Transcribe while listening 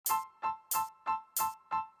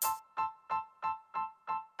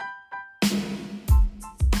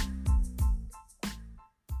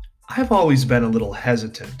I've always been a little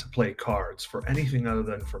hesitant to play cards for anything other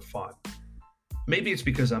than for fun. Maybe it's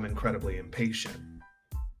because I'm incredibly impatient.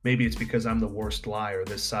 Maybe it's because I'm the worst liar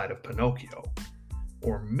this side of Pinocchio.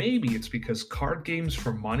 Or maybe it's because card games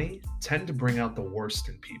for money tend to bring out the worst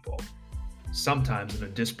in people, sometimes in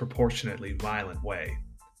a disproportionately violent way.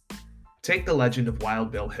 Take the legend of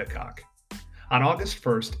Wild Bill Hickok. On August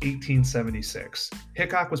 1st, 1876,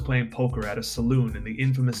 Hickok was playing poker at a saloon in the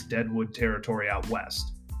infamous Deadwood Territory out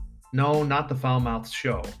west. No, not the foul-mouthed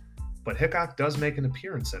show, but Hickok does make an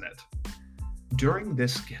appearance in it. During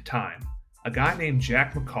this time, a guy named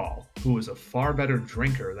Jack McCall, who was a far better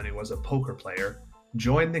drinker than he was a poker player,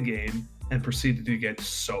 joined the game and proceeded to get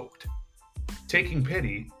soaked. Taking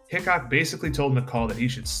pity, Hickok basically told McCall that he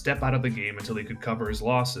should step out of the game until he could cover his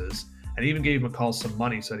losses, and even gave McCall some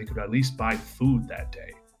money so that he could at least buy food that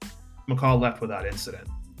day. McCall left without incident.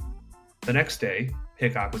 The next day,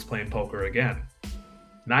 Hickok was playing poker again.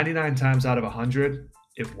 99 times out of 100,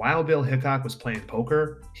 if Wild Bill Hickok was playing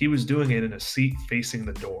poker, he was doing it in a seat facing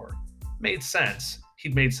the door. Made sense.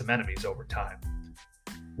 He'd made some enemies over time.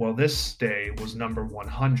 Well, this day was number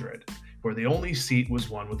 100, where the only seat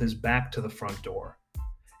was one with his back to the front door.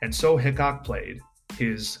 And so Hickok played,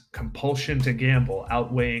 his compulsion to gamble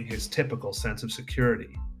outweighing his typical sense of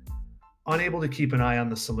security. Unable to keep an eye on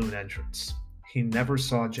the saloon entrance, he never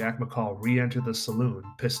saw Jack McCall re-enter the saloon,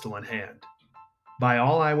 pistol in hand. By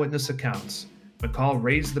all eyewitness accounts, McCall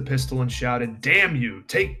raised the pistol and shouted, "Damn you,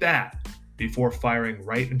 take that!" before firing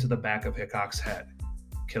right into the back of Hickok's head,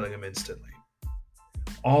 killing him instantly.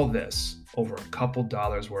 All this over a couple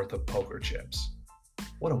dollars worth of poker chips.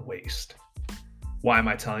 What a waste. Why am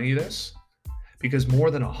I telling you this? Because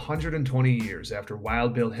more than 120 years after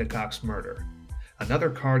Wild Bill Hickok's murder,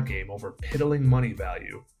 another card game over piddling money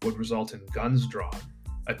value would result in guns drawn,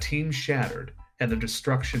 a team shattered, and the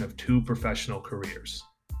destruction of 2 professional careers.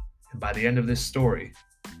 And by the end of this story,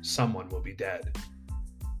 someone will be dead.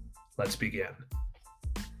 Let's begin.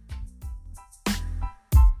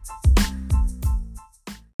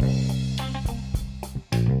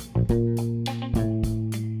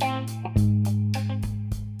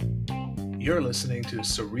 You're listening to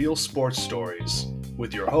Surreal Sports Stories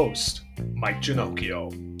with your host, Mike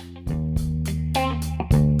Ginocchio.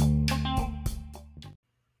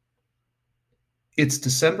 It's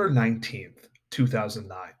December 19th,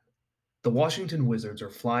 2009. The Washington Wizards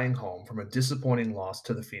are flying home from a disappointing loss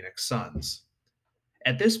to the Phoenix Suns.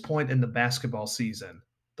 At this point in the basketball season,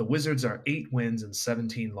 the Wizards are 8 wins and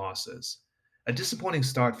 17 losses. A disappointing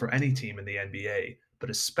start for any team in the NBA,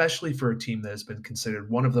 but especially for a team that has been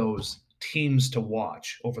considered one of those teams to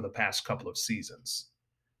watch over the past couple of seasons.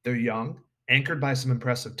 They're young, anchored by some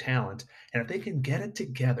impressive talent, and if they can get it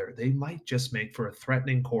together, they might just make for a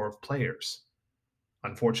threatening core of players.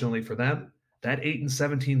 Unfortunately for them, that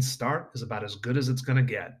 8-17 start is about as good as it's going to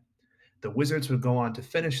get. The Wizards would go on to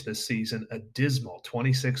finish this season a dismal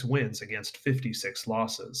 26 wins against 56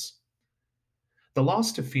 losses. The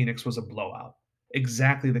loss to Phoenix was a blowout,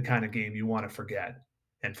 exactly the kind of game you want to forget.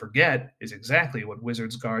 And forget is exactly what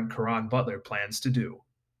Wizards guard Caron Butler plans to do,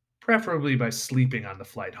 preferably by sleeping on the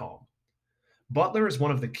flight home. Butler is one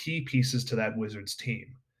of the key pieces to that Wizards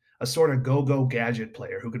team, a sort of go-go gadget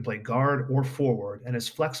player who can play guard or forward and is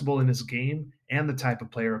flexible in his game and the type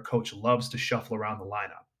of player a coach loves to shuffle around the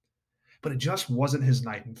lineup. But it just wasn't his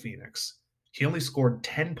night in Phoenix. He only scored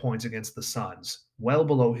 10 points against the Suns, well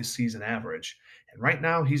below his season average, and right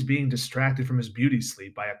now he's being distracted from his beauty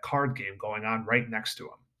sleep by a card game going on right next to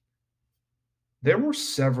him. There were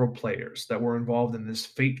several players that were involved in this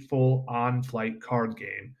fateful on-flight card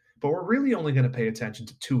game, but we're really only going to pay attention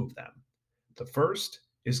to 2 of them. The first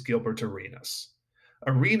is Gilbert Arenas.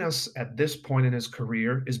 Arenas, at this point in his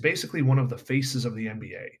career, is basically one of the faces of the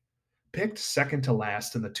NBA. Picked second to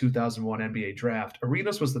last in the 2001 NBA draft,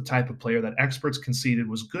 Arenas was the type of player that experts conceded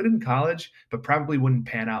was good in college, but probably wouldn't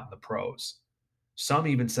pan out in the pros. Some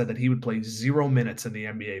even said that he would play 0 minutes in the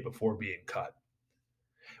NBA before being cut.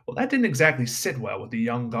 Well, that didn't exactly sit well with the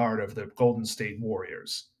young guard of the Golden State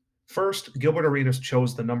Warriors. First, Gilbert Arenas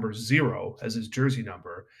chose the number 0 as his jersey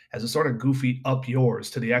number as a sort of goofy up yours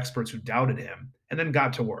to the experts who doubted him, and then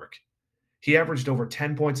got to work. He averaged over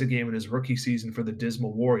 10 points a game in his rookie season for the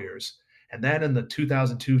dismal Warriors, and then in the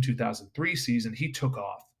 2002-2003 season, he took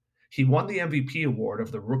off. He won the MVP award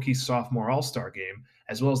of the Rookie-Sophomore All-Star Game,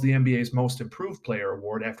 as well as the NBA's Most Improved Player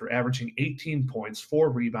award after averaging 18 points, 4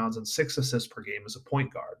 rebounds, and 6 assists per game as a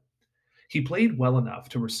point guard. He played well enough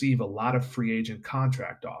to receive a lot of free agent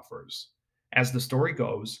contract offers. As the story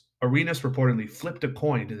goes, Arenas reportedly flipped a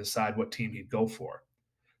coin to decide what team he'd go for.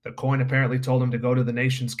 The coin apparently told him to go to the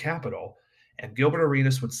nation's capital, and Gilbert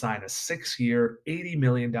Arenas would sign a 6-year, $80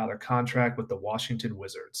 million contract with the Washington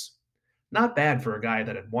Wizards. Not bad for a guy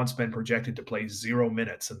that had once been projected to play 0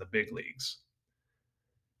 minutes in the big leagues.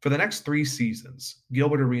 For the next 3 seasons,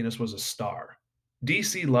 Gilbert Arenas was a star.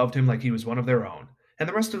 DC loved him like he was one of their own, and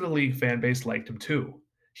the rest of the league fan base liked him too.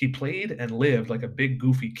 He played and lived like a big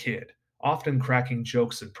goofy kid, often cracking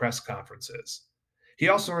jokes in press conferences. He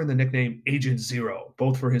also earned the nickname Agent Zero,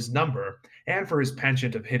 both for his number and for his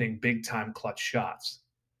penchant of hitting big time clutch shots.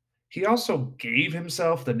 He also gave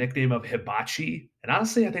himself the nickname of Hibachi, and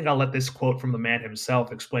honestly, I think I'll let this quote from the man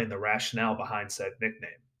himself explain the rationale behind said nickname.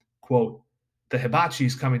 Quote, "The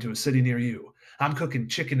hibachi's coming to a city near you. I'm cooking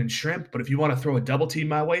chicken and shrimp, but if you want to throw a double team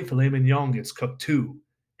my way, filet mignon gets cooked too."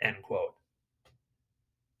 End quote.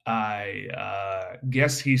 I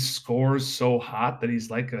guess he scores so hot that he's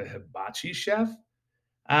like a hibachi chef.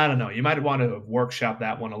 I don't know. You might want to workshop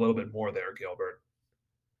that one a little bit more there, Gilbert.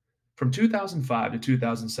 From 2005 to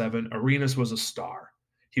 2007, Arenas was a star.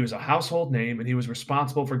 He was a household name, and he was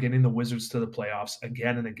responsible for getting the Wizards to the playoffs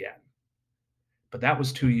again and again. But that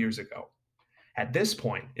was 2 years ago. At this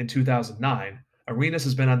point, in 2009, Arenas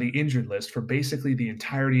has been on the injured list for basically the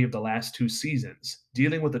entirety of the last 2 seasons,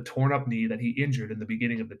 dealing with a torn up knee that he injured in the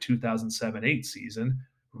beginning of the 2007 8 season,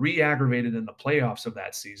 re aggravated in the playoffs of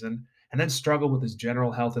that season, and then struggled with his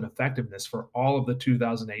general health and effectiveness for all of the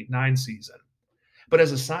 2008 9 season. But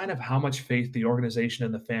as a sign of how much faith the organization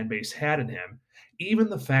and the fan base had in him, even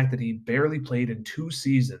the fact that he barely played in 2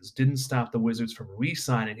 seasons didn't stop the Wizards from re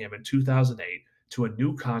signing him in 2008 to a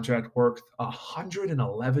new contract worth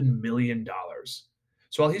 $111 million.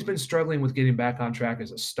 So while he's been struggling with getting back on track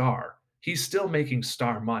as a star, he's still making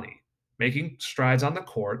star money, making strides on the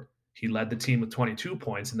court. He led the team with 22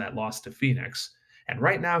 points in that loss to Phoenix, and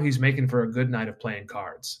right now he's making for a good night of playing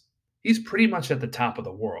cards. He's pretty much at the top of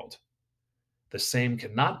the world. The same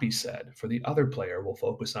cannot be said for the other player we'll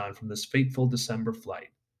focus on from this fateful December flight.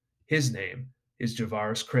 His name is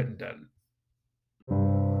Javaris Crittenton.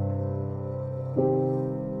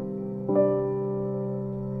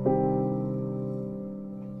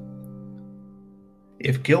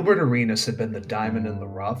 If Gilbert Arenas had been the diamond in the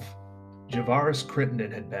rough, Javaris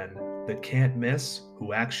Crittenton had been the can't miss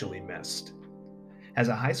who actually missed. As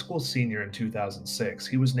a high school senior in 2006,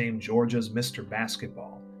 he was named Georgia's Mr.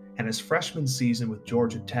 Basketball, and his freshman season with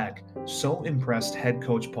Georgia Tech so impressed head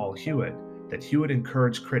coach Paul Hewitt that Hewitt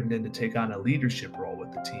encouraged Crittenton to take on a leadership role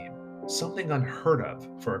with the team, something unheard of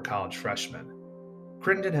for a college freshman.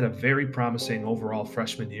 Crittenton had a very promising overall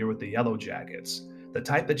freshman year with the Yellow Jackets, the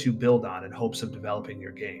type that you build on in hopes of developing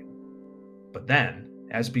your game. But then,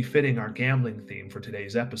 as befitting our gambling theme for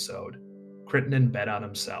today's episode, Crittenton bet on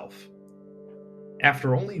himself.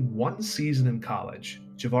 After only 1 season in college,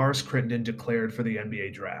 Javaris Crittenton declared for the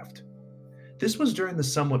NBA draft. This was during the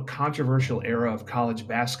somewhat controversial era of college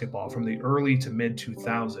basketball from the early to mid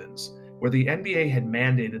 2000s, where the NBA had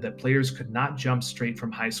mandated that players could not jump straight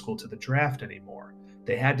from high school to the draft anymore.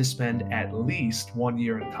 They had to spend at least 1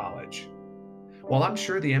 year in college. While I'm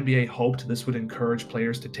sure the NBA hoped this would encourage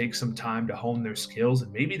players to take some time to hone their skills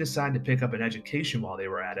and maybe decide to pick up an education while they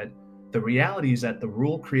were at it, the reality is that the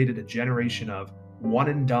rule created a generation of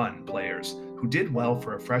one-and-done players who did well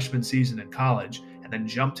for a freshman season in college and then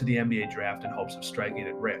jumped to the NBA draft in hopes of striking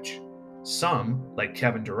it rich. Some, like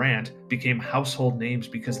Kevin Durant, became household names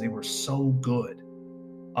because they were so good.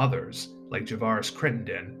 Others, like Javaris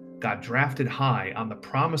Crittenton, got drafted high on the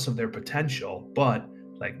promise of their potential, but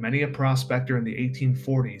like many a prospector in the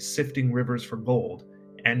 1840s sifting rivers for gold,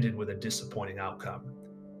 ended with a disappointing outcome.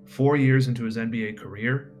 4 years into his NBA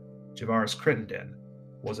career, Javaris Crittenton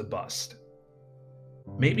was a bust.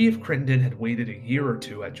 Maybe if Crittenton had waited a year or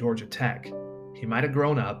two at Georgia Tech, he might have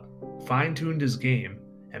grown up, fine-tuned his game,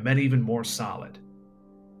 and been even more solid.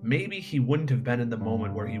 Maybe he wouldn't have been in the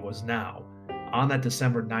moment where he was now, on that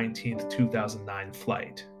December 19th, 2009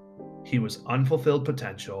 flight. He was unfulfilled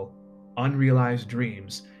potential, unrealized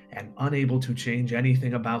dreams, and unable to change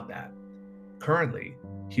anything about that. Currently,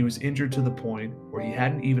 he was injured to the point where he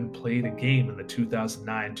hadn't even played a game in the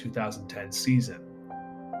 2009-2010 season.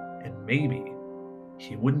 And maybe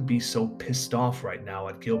he wouldn't be so pissed off right now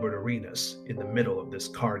at Gilbert Arenas in the middle of this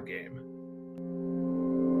card game.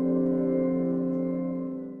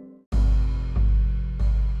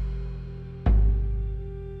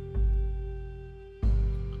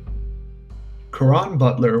 Caron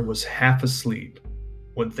Butler was half asleep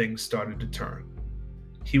when things started to turn.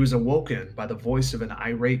 He was awoken by the voice of an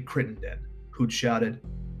irate Crittenton who'd shouted,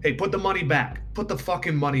 "Hey, put the money back! Put the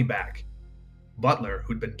fucking money back!" Butler,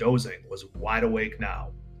 who'd been dozing, was wide awake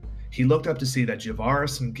now. He looked up to see that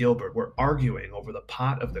Javaris and Gilbert were arguing over the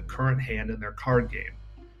pot of the current hand in their card game.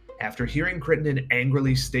 After hearing Crittenden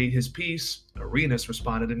angrily state his piece, Arenas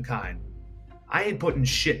responded in kind. I ain't putting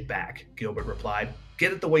shit back, Gilbert replied.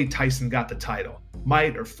 Get it the way Tyson got the title.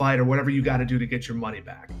 Might or fight or whatever you gotta do to get your money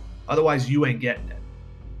back. Otherwise, you ain't getting it.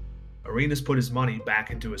 Arenas put his money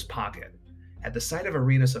back into his pocket. At the sight of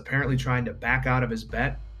Arenas apparently trying to back out of his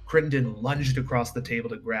bet, Crittenden lunged across the table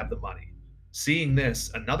to grab the money. Seeing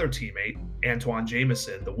this, another teammate, Antoine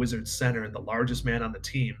Jameson, the Wizards center and the largest man on the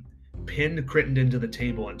team, pinned Crittenden to the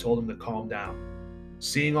table and told him to calm down.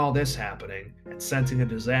 Seeing all this happening and sensing a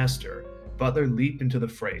disaster, Butler leaped into the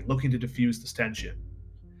fray, looking to defuse the tension.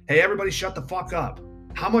 Hey, everybody shut the fuck up.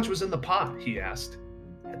 How much was in the pot? He asked.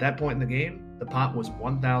 At that point in the game, the pot was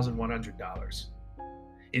 $1,100.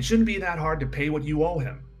 It shouldn't be that hard to pay what you owe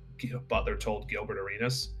him, Butler told Gilbert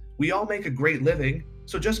Arenas. We all make a great living,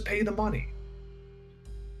 so just pay the money.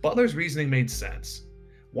 Butler's reasoning made sense.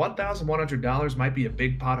 $1,100 might be a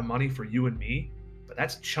big pot of money for you and me, but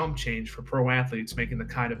that's chump change for pro athletes making the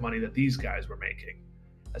kind of money that these guys were making.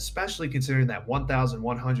 Especially considering that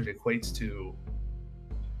 1,100 equates to...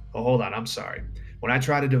 Oh, hold on, I'm sorry. When I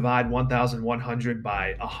try to divide 1,100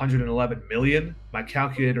 by 111 million, my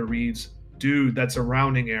calculator reads, dude, that's a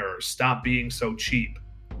rounding error. Stop being so cheap.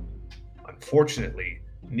 Unfortunately,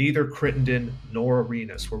 neither Crittenden nor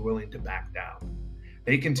Arenas were willing to back down.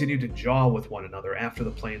 They continued to jaw with one another after the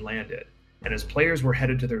plane landed, and as players were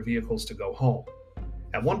headed to their vehicles to go home.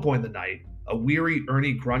 At one point in the night, a weary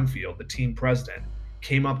Ernie Grunfield, the team president,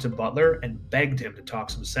 came up to Butler and begged him to talk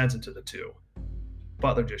some sense into the two.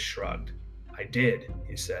 Butler just shrugged. I did,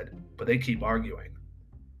 he said, but they keep arguing.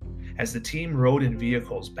 As the team rode in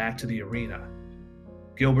vehicles back to the arena,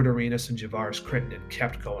 Gilbert Arenas and Javaris Crittenden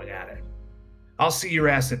kept going at it. I'll see your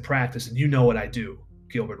ass at practice and you know what I do,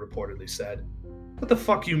 Gilbert reportedly said. What the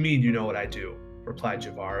fuck you mean you know what I do? Replied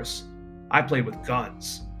Javaris. I play with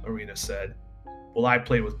guns, Arenas said. Well, I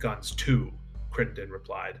play with guns too, Crittenden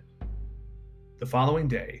replied. The following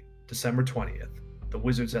day, December 20th, the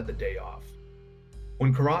Wizards had the day off.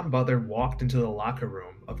 When Caron Butler walked into the locker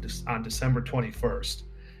room on December 21st,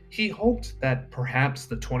 he hoped that perhaps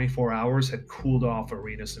the 24 hours had cooled off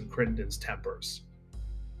Arenas and Crittenden's tempers.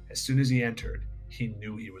 As soon as he entered, he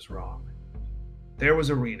knew he was wrong. There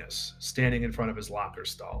was Arenas, standing in front of his locker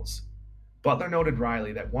stalls. Butler noted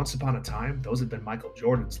wryly that once upon a time, those had been Michael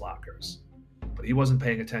Jordan's lockers. But he wasn't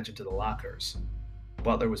paying attention to the lockers.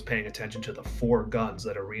 Butler was paying attention to the 4 guns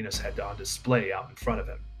that Arenas had on display out in front of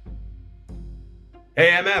him.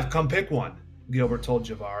 Hey, MF, come pick one, Gilbert told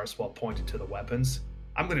Javaris while pointing to the weapons.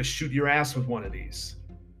 I'm going to shoot your ass with one of these.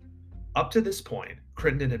 Up to this point,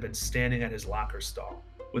 Crittenden had been standing at his locker stall,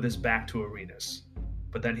 with his back to Arenas.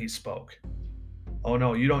 But then he spoke. Oh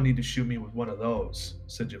no, you don't need to shoot me with one of those,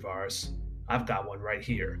 said Javaris. I've got one right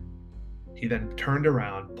here. He then turned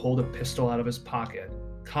around, pulled a pistol out of his pocket,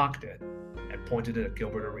 cocked it, and pointed it at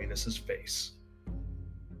Gilbert Arenas' face.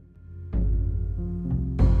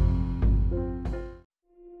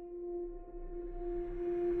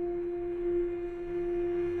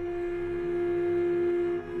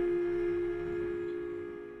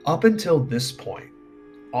 Up until this point,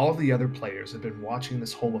 all of the other players had been watching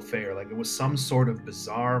this whole affair like it was some sort of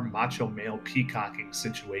bizarre macho male peacocking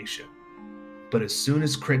situation. But as soon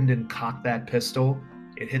as Crittenden cocked that pistol,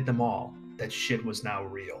 it hit them all that shit was now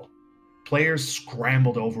real. Players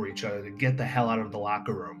scrambled over each other to get the hell out of the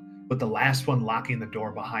locker room, with the last one locking the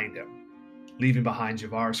door behind him, leaving behind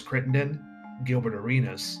Javaris Crittenden, Gilbert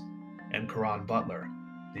Arenas, and Caron Butler,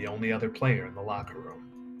 the only other player in the locker room.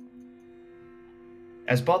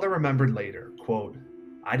 As Butler remembered later, quote,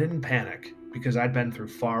 I didn't panic because I'd been through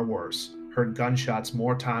far worse, heard gunshots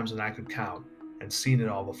more times than I could count, and seen it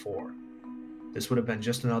all before. This would have been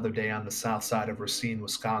just another day on the south side of Racine,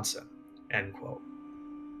 Wisconsin, end quote.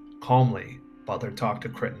 Calmly, Butler talked to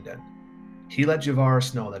Crittenden. He let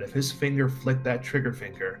Javaris know that if his finger flicked that trigger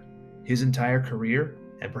finger, his entire career,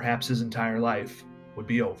 and perhaps his entire life, would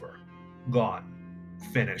be over. Gone.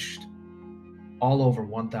 Finished. All over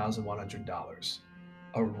 $1,100.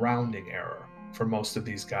 A rounding error for most of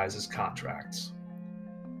these guys' contracts.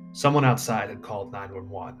 Someone outside had called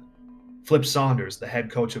 911. Flip Saunders, the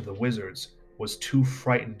head coach of the Wizards, was too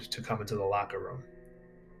frightened to come into the locker room.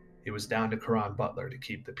 It was down to Caron Butler to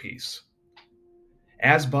keep the peace.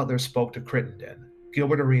 As Butler spoke to Crittenden,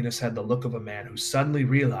 Gilbert Arenas had the look of a man who suddenly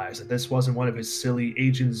realized that this wasn't one of his silly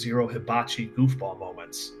Agent Zero Hibachi goofball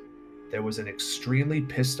moments. There was an extremely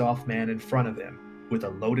pissed off man in front of him with a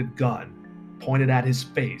loaded gun pointed at his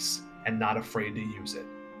face and not afraid to use it.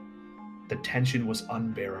 The tension was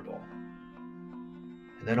unbearable.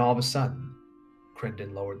 And then all of a sudden,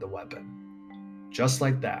 Crittenden lowered the weapon. Just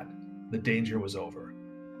like that, the danger was over.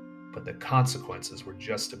 but the consequences were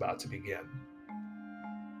just about to begin.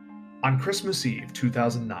 On Christmas Eve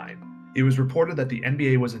 2009, it was reported that the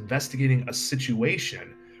NBA was investigating a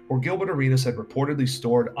situation where Gilbert Arenas had reportedly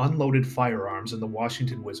stored unloaded firearms in the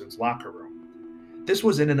Washington Wizards locker room. This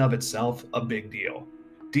was in and of itself a big deal.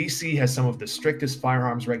 DC has some of the strictest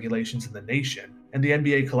firearms regulations in the nation, and the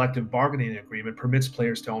NBA collective bargaining agreement permits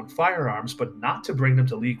players to own firearms but not to bring them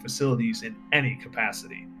to league facilities in any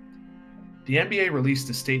capacity. The NBA released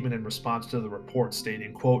a statement in response to the report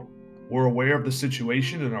stating, quote, "We're aware of the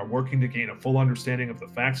situation and are working to gain a full understanding of the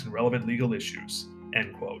facts and relevant legal issues,"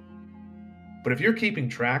 end quote. But if you're keeping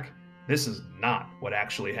track, this is not what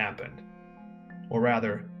actually happened. Or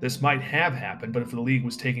rather, this might have happened, but if the league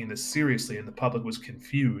was taking this seriously and the public was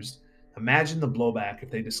confused, imagine the blowback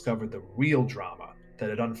if they discovered the real drama that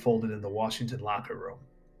had unfolded in the Washington locker room.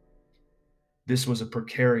 This was a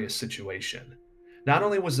precarious situation. Not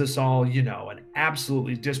only was this all, an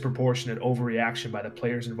absolutely disproportionate overreaction by the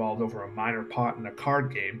players involved over a minor pot in a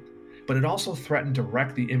card game, but it also threatened to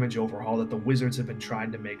wreck the image overhaul that the Wizards have been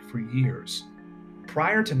trying to make for years.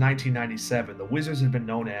 Prior to 1997, the Wizards had been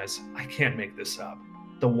known as, I can't make this up,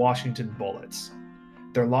 the Washington Bullets.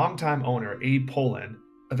 Their longtime owner, Abe Pollin,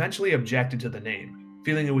 eventually objected to the name,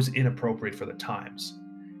 feeling it was inappropriate for the times.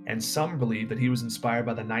 And some believe that he was inspired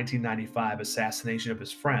by the 1995 assassination of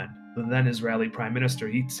his friend, the then Israeli Prime Minister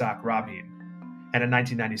Yitzhak Rabin. And in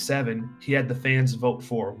 1997, he had the fans vote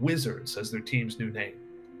for Wizards as their team's new name.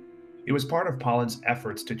 It was part of Pollin's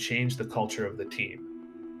efforts to change the culture of the team.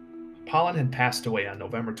 Pollin had passed away on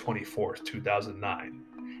November 24, 2009,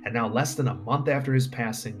 and now less than a month after his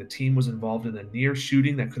passing, the team was involved in a near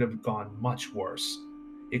shooting that could have gone much worse.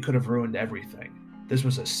 It could have ruined everything. This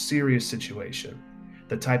was a serious situation,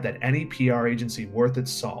 the type that any PR agency worth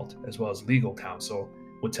its salt, as well as legal counsel,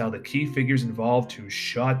 would tell the key figures involved to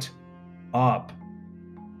shut up.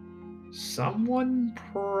 Someone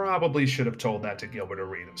probably should have told that to Gilbert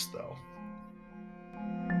Arenas, though.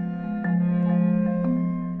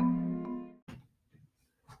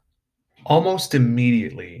 Almost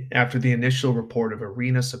immediately after the initial report of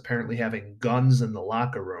Arenas apparently having guns in the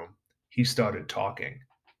locker room, he started talking.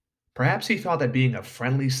 Perhaps he thought that being a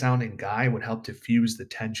friendly sounding guy would help diffuse the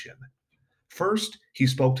tension. First, he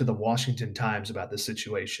spoke to the Washington Times about the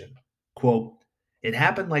situation. Quote, "It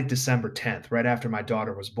happened like December 10th, right after my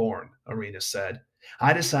daughter was born," Arenas said.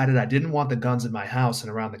 "I decided I didn't want the guns in my house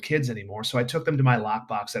and around the kids anymore, so I took them to my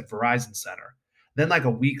lockbox at Verizon Center. Then, like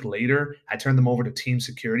a week later, I turned them over to team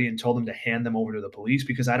security and told them to hand them over to the police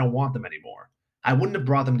because I don't want them anymore. I wouldn't have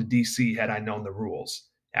brought them to DC had I known the rules.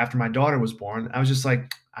 After my daughter was born, I was just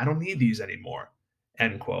like, I don't need these anymore."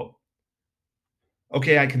 End quote.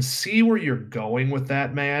 Okay, I can see where you're going with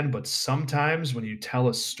that, man, but sometimes when you tell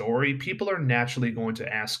a story, people are naturally going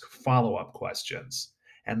to ask follow up questions.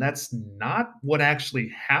 And that's not what actually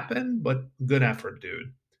happened, but good effort,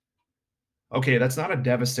 dude. Okay, that's not a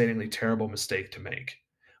devastatingly terrible mistake to make.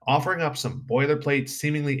 Offering up some boilerplate,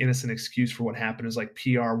 seemingly innocent excuse for what happened is like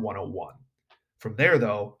PR 101. From there,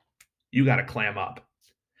 though, you got to clam up.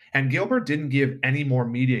 And Gilbert didn't give any more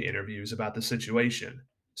media interviews about the situation.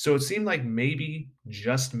 So it seemed like maybe,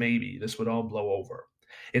 just maybe, this would all blow over.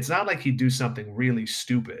 It's not like he'd do something really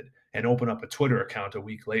stupid and open up a Twitter account a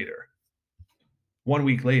week later. 1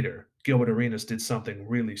 week later, Gilbert Arenas did something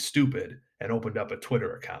really stupid and opened up a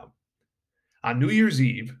Twitter account. On New Year's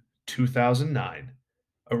Eve, 2009,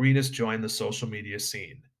 Arenas joined the social media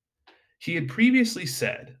scene. He had previously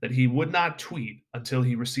said that he would not tweet until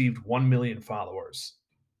he received 1 million followers.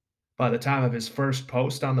 By the time of his first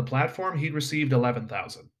post on the platform, he'd received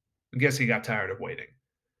 11,000. I guess he got tired of waiting.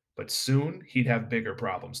 But soon, he'd have bigger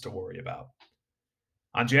problems to worry about.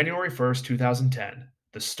 On January 1st, 2010,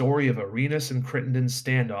 the story of Arenas and Crittenden's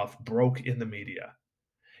standoff broke in the media.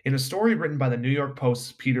 In a story written by the New York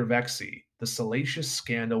Post's Peter Vexi, the salacious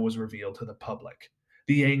scandal was revealed to the public.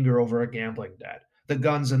 The anger over a gambling debt, the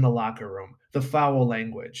guns in the locker room, the foul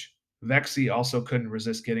language. Vexi also couldn't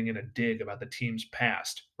resist getting in a dig about the team's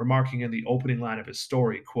past, remarking in the opening line of his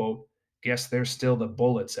story, quote, "Guess they're still the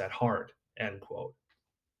Bullets at heart," end quote.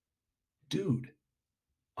 Dude,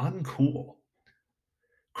 uncool.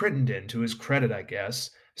 Crittenden, to his credit, I guess,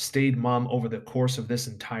 stayed mum over the course of this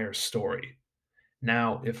entire story.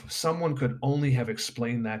 Now, if someone could only have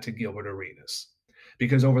explained that to Gilbert Arenas.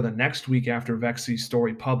 Because over the next week after Vexi's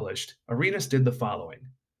story published, Arenas did the following.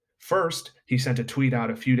 First, he sent a tweet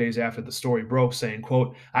out a few days after the story broke saying,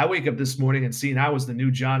 quote, "I wake up this morning and seen I was the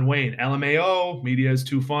new John Wayne. LMAO, media is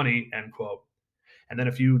too funny," end quote. And then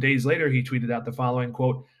a few days later, he tweeted out the following,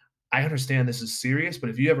 quote, "I understand this is serious,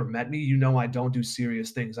 but if you ever met me, you know I don't do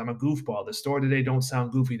serious things. I'm a goofball. The story today don't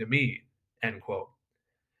sound goofy to me," end quote.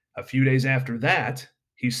 A few days after that,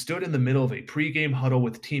 he stood in the middle of a pregame huddle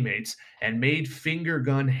with teammates and made finger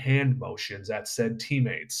gun hand motions at said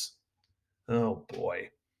teammates. Oh boy.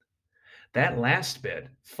 That last bit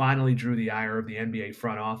finally drew the ire of the NBA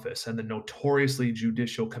front office and the notoriously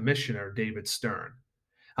judicial commissioner David Stern.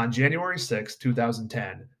 On January 6,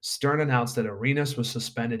 2010, Stern announced that Arenas was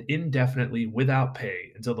suspended indefinitely without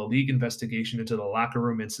pay until the league investigation into the locker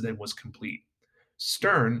room incident was complete.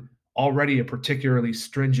 Stern, already a particularly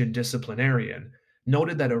stringent disciplinarian,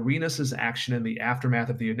 noted that Arenas' action in the aftermath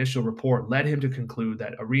of the initial report led him to conclude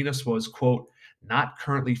that Arenas was, quote, not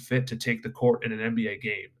currently fit to take the court in an NBA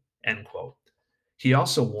game, end quote. He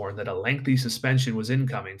also warned that a lengthy suspension was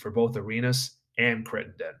incoming for both Arenas and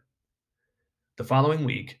Crittenden. The following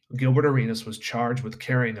week, Gilbert Arenas was charged with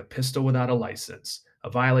carrying a pistol without a license, a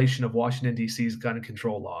violation of Washington, D.C.'s gun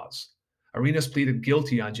control laws. Arenas pleaded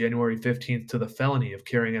guilty on January 15th to the felony of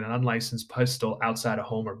carrying an unlicensed pistol outside a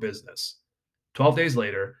home or business. 12 days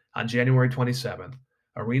later, on January 27th,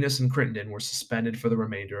 Arenas and Crittenden were suspended for the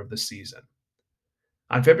remainder of the season.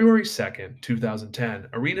 On February 2nd, 2010,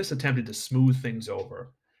 Arenas attempted to smooth things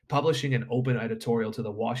over, publishing an open editorial to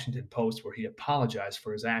the Washington Post where he apologized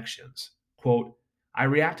for his actions. Quote, I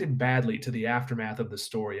reacted badly to the aftermath of the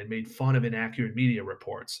story and made fun of inaccurate media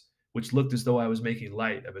reports, which looked as though I was making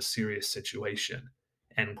light of a serious situation.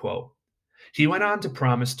 End quote. He went on to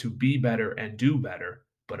promise to be better and do better,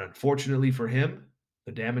 but unfortunately for him,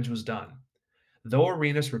 the damage was done. Though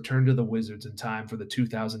Arenas returned to the Wizards in time for the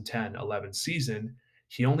 2010-11 season,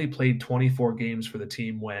 he only played 24 games for the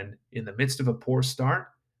team when, in the midst of a poor start,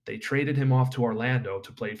 they traded him off to Orlando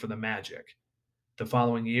to play for the Magic. The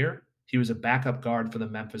following year, he was a backup guard for the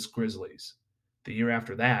Memphis Grizzlies. The year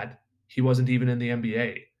after that, he wasn't even in the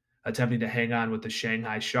NBA, attempting to hang on with the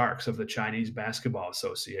Shanghai Sharks of the Chinese Basketball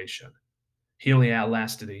Association. He only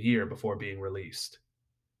outlasted a year before being released.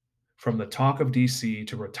 From the talk of DC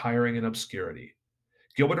to retiring in obscurity,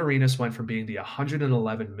 Gilbert Arenas went from being the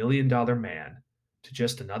 $111 million man to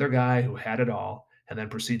just another guy who had it all and then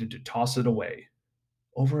proceeded to toss it away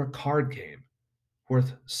over a card game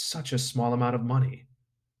worth such a small amount of money.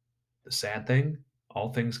 The sad thing,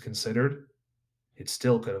 all things considered, it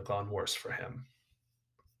still could have gone worse for him.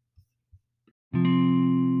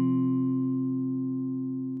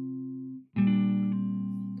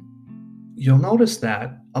 You'll notice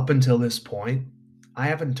that, up until this point, I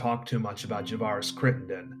haven't talked too much about Javaris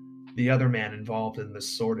Crittenden, the other man involved in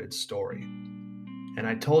this sordid story. And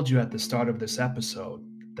I told you at the start of this episode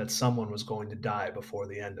that someone was going to die before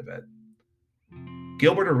the end of it.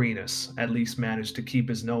 Gilbert Arenas at least managed to keep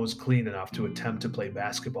his nose clean enough to attempt to play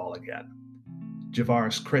basketball again.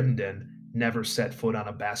 Javaris Crittenden never set foot on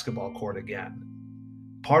a basketball court again.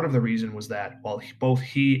 Part of the reason was that while both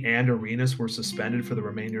he and Arenas were suspended for the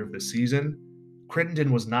remainder of the season,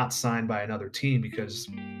 Crittenden was not signed by another team because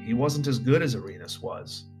he wasn't as good as Arenas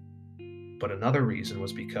was. But another reason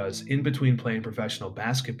was because in between playing professional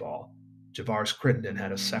basketball, Javaris Crittenden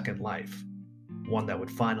had a second life, one that would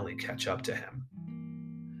finally catch up to him.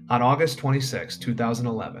 On August 26,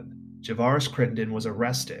 2011, Javaris Crittenden was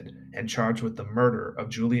arrested and charged with the murder of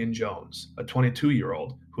Julian Jones, a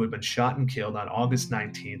 22-year-old who had been shot and killed on August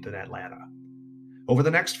 19th in Atlanta. Over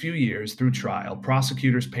the next few years, through trial,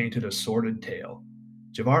 prosecutors painted a sordid tale.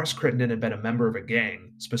 Javaris Crittenden had been a member of a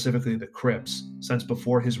gang, specifically the Crips, since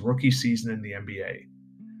before his rookie season in the NBA.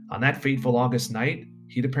 On that fateful August night,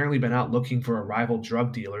 he'd apparently been out looking for a rival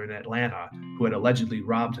drug dealer in Atlanta who had allegedly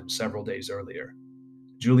robbed him several days earlier.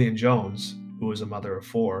 Julian Jones, who was a mother of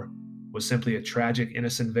four, was simply a tragic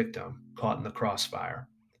innocent victim caught in the crossfire.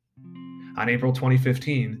 On April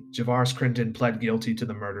 2015, Javaris Crittenden pled guilty to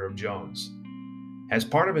the murder of Jones. As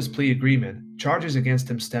part of his plea agreement, charges against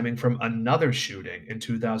him stemming from another shooting in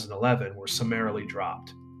 2011 were summarily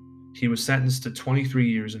dropped. He was sentenced to 23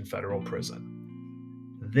 years in federal prison.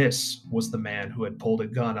 This was the man who had pulled a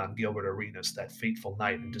gun on Gilbert Arenas that fateful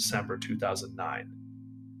night in December 2009.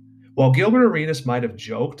 While Gilbert Arenas might have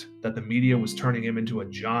joked that the media was turning him into a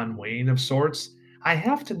John Wayne of sorts, I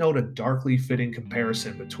have to note a darkly fitting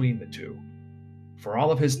comparison between the two. For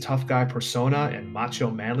all of his tough guy persona and macho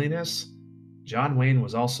manliness, John Wayne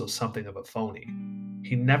was also something of a phony.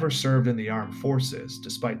 He never served in the armed forces,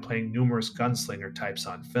 despite playing numerous gunslinger types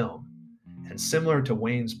on film. And similar to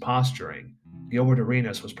Wayne's posturing, Gilbert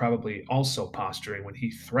Arenas was probably also posturing when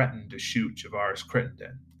he threatened to shoot Javaris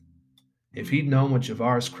Crittenden. If he'd known what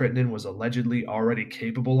Javaris Crittenden was allegedly already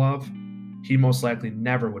capable of, he most likely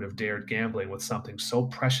never would have dared gambling with something so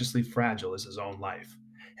preciously fragile as his own life,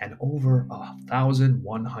 and over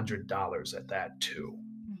 $1,100 at that, too.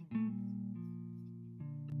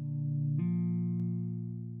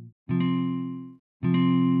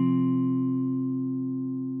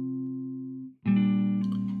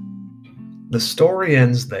 The story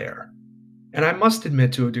ends there, and I must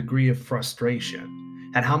admit to a degree of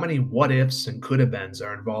frustration at how many what ifs and could have beens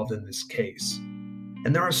are involved in this case.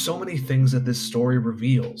 And there are so many things that this story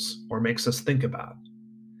reveals or makes us think about.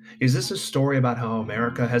 Is this a story about how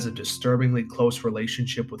America has a disturbingly close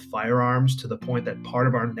relationship with firearms to the point that part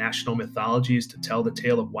of our national mythology is to tell the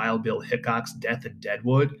tale of Wild Bill Hickok's death in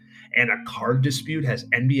Deadwood, and a card dispute has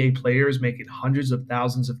NBA players making hundreds of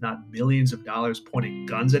thousands, if not millions of dollars pointing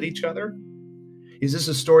guns at each other? Is this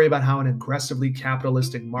a story about how an aggressively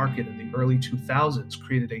capitalistic market in the early 2000s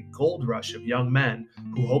created a gold rush of young men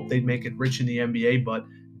who hoped they'd make it rich in the NBA, but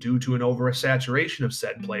due to an oversaturation of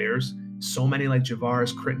said players, so many like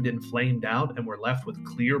Javaris Crittenden flamed out and were left with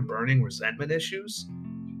clear burning resentment issues?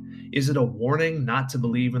 Is it a warning not to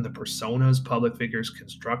believe in the personas public figures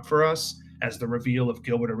construct for us, as the reveal of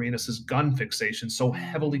Gilbert Arenas' gun fixation so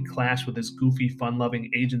heavily clashed with his goofy,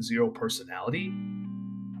 fun-loving Agent Zero personality?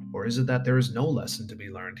 Or is it that there is no lesson to be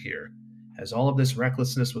learned here, as all of this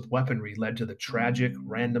recklessness with weaponry led to the tragic,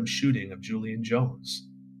 random shooting of Julian Jones?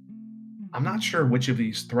 I'm not sure which of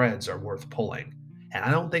these threads are worth pulling, and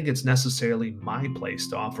I don't think it's necessarily my place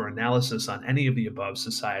to offer analysis on any of the above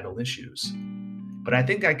societal issues. But I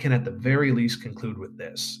think I can at the very least conclude with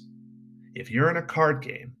this. If you're in a card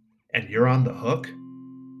game and you're on the hook,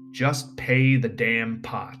 just pay the damn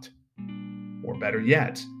pot. Or better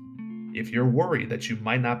yet, if you're worried that you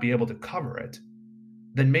might not be able to cover it,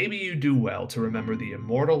 then maybe you do well to remember the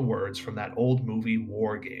immortal words from that old movie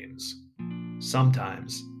War Games.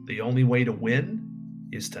 Sometimes the only way to win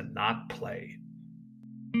is to not play.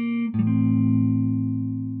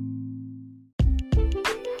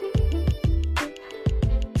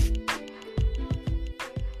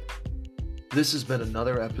 This has been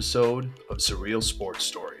another episode of Surreal Sports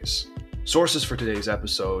Stories. Sources for today's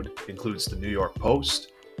episode includes the New York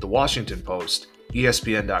Post, the Washington Post,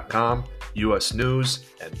 ESPN.com, US News,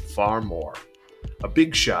 and far more. A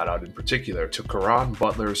big shout out in particular to Caron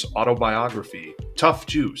Butler's autobiography, Tough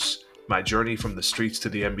Juice, My Journey from the Streets to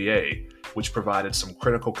the NBA, which provided some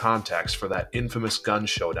critical context for that infamous gun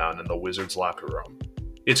showdown in the Wizards locker room.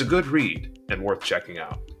 It's a good read and worth checking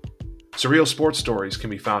out. Surreal Sports Stories can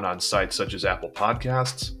be found on sites such as Apple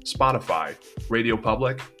Podcasts, Spotify, Radio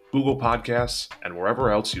Public, Google Podcasts, and wherever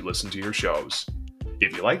else you listen to your shows.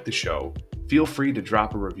 If you like the show, feel free to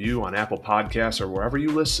drop a review on Apple Podcasts or wherever you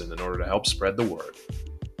listen in order to help spread the word.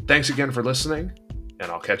 Thanks again for listening,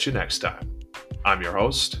 and I'll catch you next time. I'm your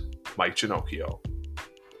host, Mike Ginocchio.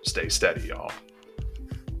 Stay steady, y'all.